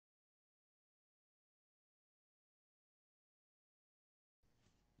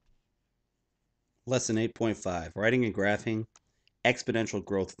Lesson 8.5, Writing and Graphing Exponential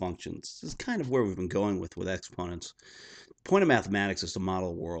Growth Functions. This is kind of where we've been going with exponents. The point of mathematics is to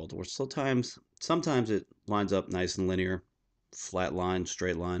model a world where sometimes it lines up nice and linear, flat line,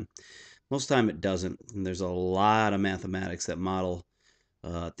 straight line. Most of the time it doesn't. And there's a lot of mathematics that model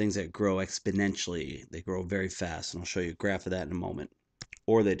things that grow exponentially. They grow very fast, and I'll show you a graph of that in a moment.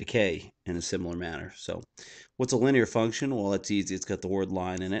 Or they decay in a similar manner. So what's a linear function? Well, that's easy. It's got the word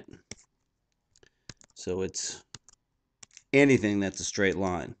line in it. So it's anything that's a straight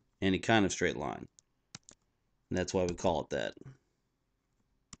line, any kind of straight line. And that's why we call it that.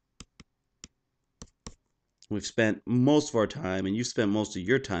 We've spent most of our time, and you've spent most of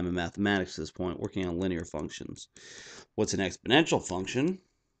your time in mathematics at this point, working on linear functions. What's an exponential function?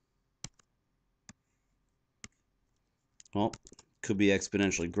 Well, could be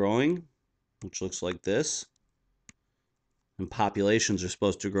exponentially growing, which looks like this. And populations are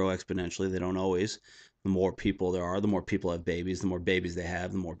supposed to grow exponentially. They don't always. The more people there are, the more people have babies. The more babies they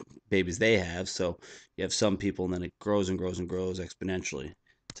have, the more babies they have. So you have some people, and then it grows and grows and grows exponentially.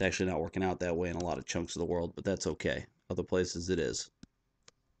 It's actually not working out that way in a lot of chunks of the world, but that's okay. Other places it is.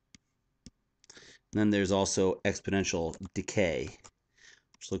 And then there's also exponential decay,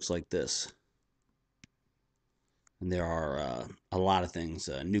 which looks like this. And there are a lot of things.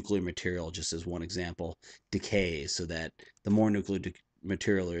 Nuclear material, just as one example, decays, so that the more nuclear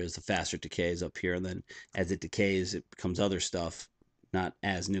material there is, the faster it decays up here. And then as it decays, it becomes other stuff, not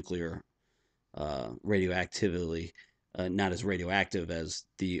as nuclear radioactively, not as radioactive as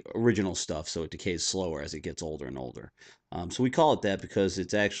the original stuff, so it decays slower as it gets older and older. So we call it that because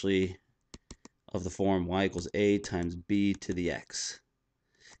it's actually of the form y equals a times b to the x.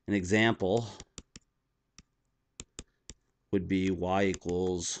 An example would be y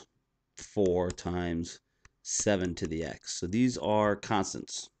equals 4 times 7 to the x. So these are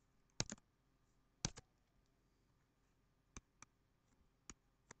constants.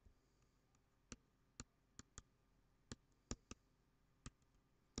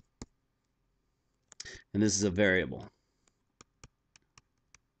 And this is a variable.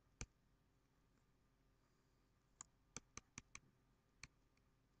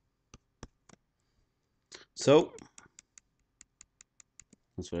 So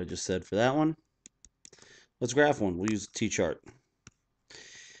that's what I just said for that one. Let's graph one. We'll use a t-chart.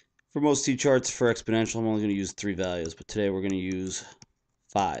 For most t-charts for exponential, I'm only going to use 3 values, but today we're going to use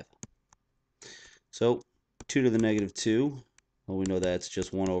 5. So 2 to the negative 2, well, we know that's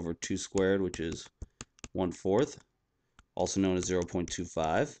just 1 over 2 squared, which is 1/4, also known as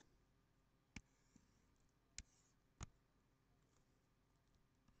 0.25.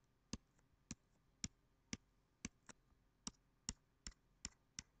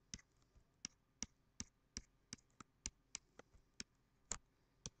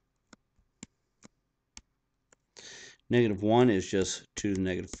 Negative 1 is just 2 to the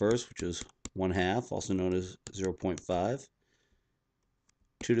negative first, which is 1/2, also known as 0.5.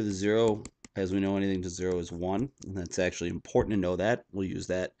 2 to the 0, as we know, anything to 0 is 1, and that's actually important to know that. We'll use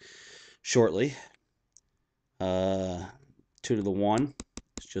that shortly. 2 to the 1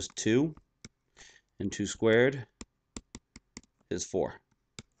 is just 2, and 2 squared is 4.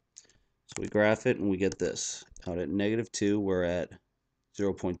 So we graph it, and we get this. Out at negative 2, we're at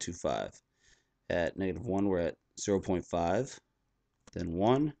 0.25. At negative 1, we're at 0.5, then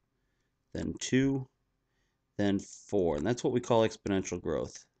 1, then 2, then 4. And that's what we call exponential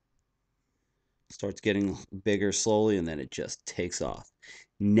growth. It starts getting bigger slowly, and then it just takes off.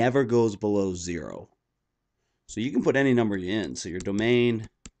 Never goes below 0. So you can put any number in. So your domain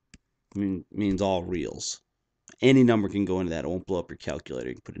means all reals. Any number can go into that. It won't blow up your calculator.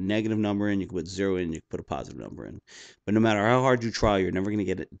 You can put a negative number in, you can put 0 in, you can put a positive number in. But no matter how hard you try, you're never going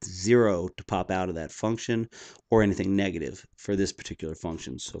to get 0 to pop out of that function or anything negative for this particular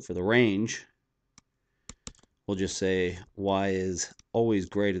function. So for the range, we'll just say y is always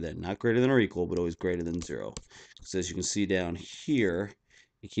greater than, not greater than or equal, but always greater than 0. Because as you can see down here,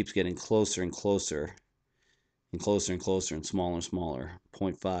 it keeps getting closer and closer and closer and closer and smaller and smaller.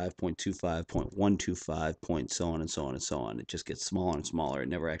 0.5, 0.25, 0.125, point so on and so on and so on. It just gets smaller and smaller. It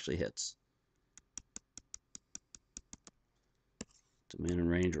never actually hits. Domain and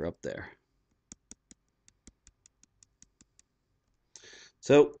range are up there.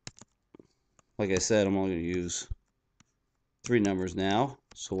 So, like I said, I'm only going to use 3 numbers now.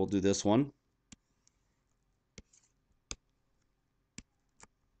 So we'll do this one.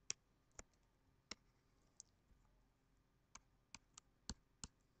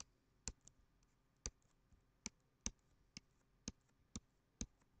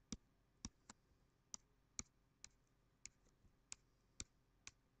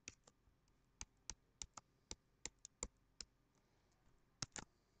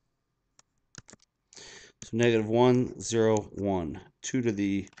 So -1, 0, 1. 2 to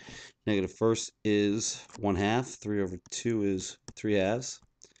the negative first is 1/2. 3 over 2 is 3/2.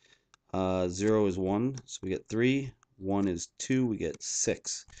 0 is 1, so we get 3. 1 is 2, we get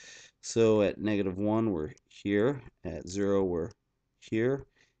 6. So at -1, we're here. At 0, we're here.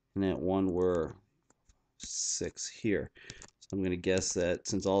 And at 1, we're 6 here. So I'm going to guess that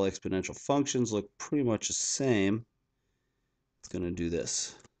since all exponential functions look pretty much the same, it's going to do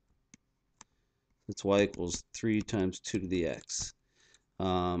this. It's y equals 3 times 2 to the x.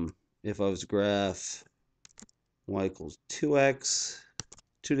 If I was to graph y equals 2x,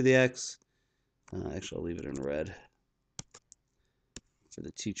 2 to the x, actually I'll leave it in red for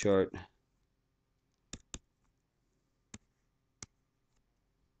the t-chart.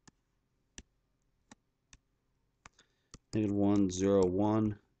 -1, 0,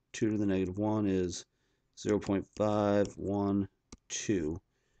 1. 2 to the -1 is 0.512.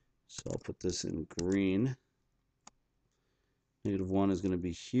 So I'll put this in green. -1 is going to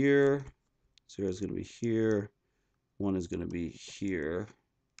be here. 0 is going to be here. 1 is going to be here.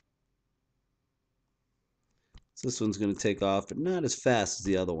 So this one's going to take off, but not as fast as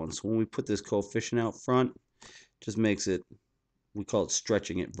the other one. So when we put this coefficient out front, just makes it, we call it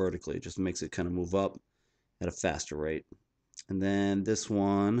stretching it vertically. It just makes it kind of move up at a faster rate. And then this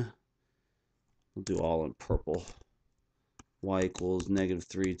one, we'll do all in purple. Y equals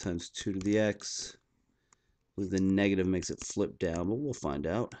 -3 times 2 to the x. The negative makes it flip down, but we'll find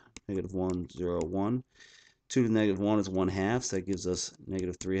out. -1, 0, 1. 2 to the -1 is 1/2, so that gives us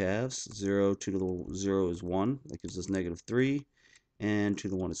 -3/2. 0, 2 to the 0 is 1, that gives us -3. And 2 to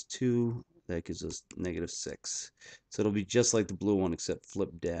the 1 is 2, that gives us -6. So it'll be just like the blue one, except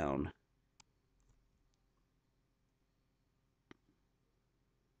flip down.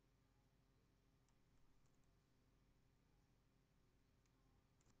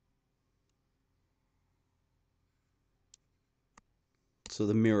 So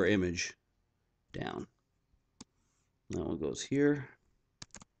the mirror image down. That one goes here.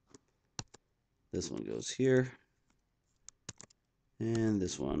 This one goes here. And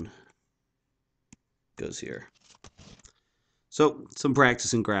this one goes here. So some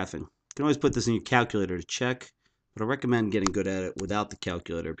practice in graphing. You can always put this in your calculator to check, but I recommend getting good at it without the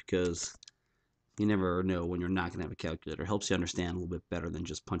calculator because you never know when you're not going to have a calculator. It helps you understand a little bit better than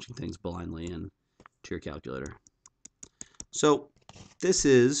just punching things blindly into your calculator. So this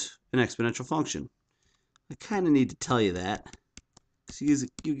is an exponential function. I kind of need to tell you that.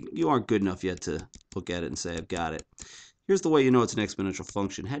 You aren't good enough yet to look at it and say, I've got it. Here's the way you know it's an exponential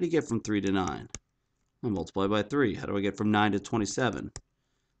function. How do you get from 3 to 9? I multiply by 3. How do I get from 9 to 27?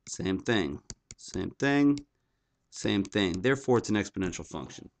 Same thing. Same thing. Same thing. Therefore, it's an exponential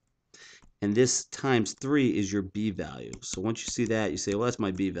function. And this times 3 is your b value. So once you see that, you say, well, that's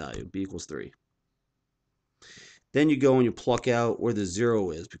my b value. B equals 3. Then you go and you pluck out where the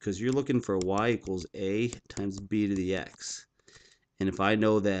 0 is because you're looking for y equals a times b to the x. And if I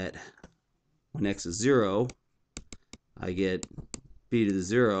know that when x is 0, I get b to the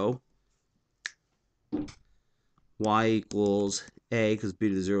 0, y equals a, because b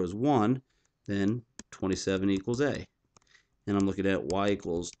to the 0 is 1, then 27 equals a. And I'm looking at y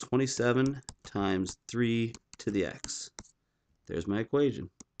equals 27 times 3 to the x. There's my equation.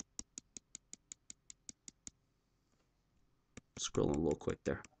 Scrolling a little quick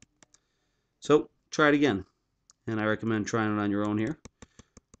there. So try it again. And I recommend trying it on your own here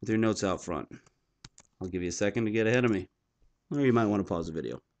with your notes out front. I'll give you a second to get ahead of me. Or you might want to pause the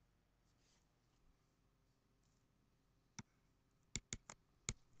video.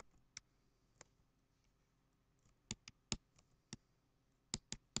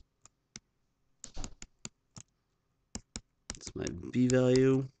 That's my b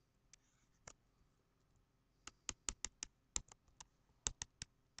value.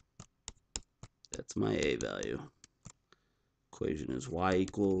 That's my a value. Equation is y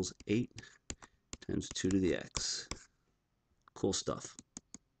equals 8 times 2 to the x. Cool stuff.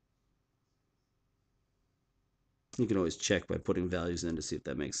 You can always check by putting values in to see if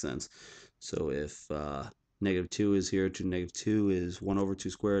that makes sense. So if -2 is here, 2 to -2 is 1 over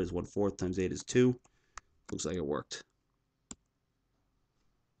 2 squared is 1/4 times 8 is 2. Looks like it worked.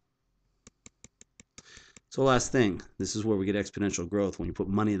 So last thing, this is where we get exponential growth. When you put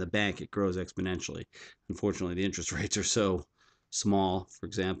money in the bank, it grows exponentially. Unfortunately, the interest rates are so small. For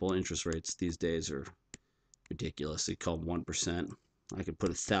example, interest rates these days are ridiculous. They call them 1%. I could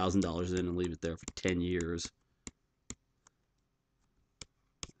put $1,000 in and leave it there for 10 years.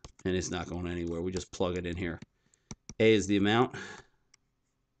 And it's not going anywhere. We just plug it in here. A is the amount.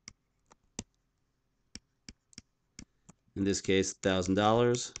 In this case,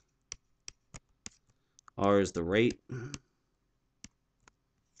 $1,000. R is the rate.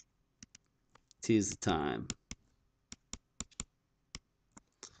 T is the time.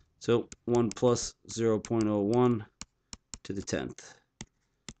 So 1 plus 0.01 to the 10th.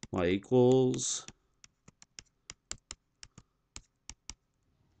 Y equals,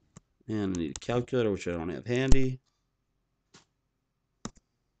 and I need a calculator, which I don't have handy.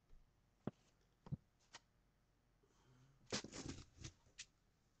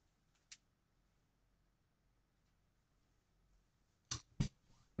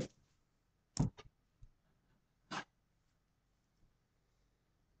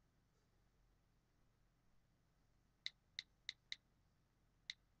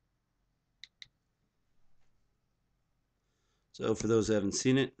 So for those who haven't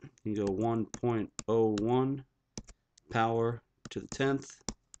seen it, you can go 1.01 power to the 10th,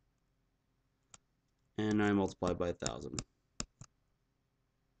 and I multiply by 1,000.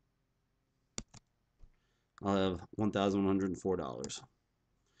 I'll have $1,104.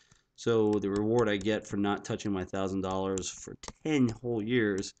 So the reward I get for not touching my $1,000 for 10 whole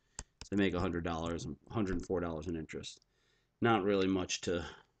years is I make $100 and $104 in interest. Not really much to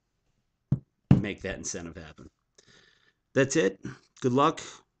make that incentive happen. That's it. Good luck.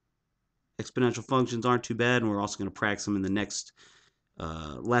 Exponential functions aren't too bad, and we're also going to practice them in the next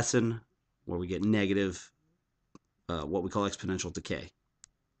lesson where we get negative, what we call exponential decay.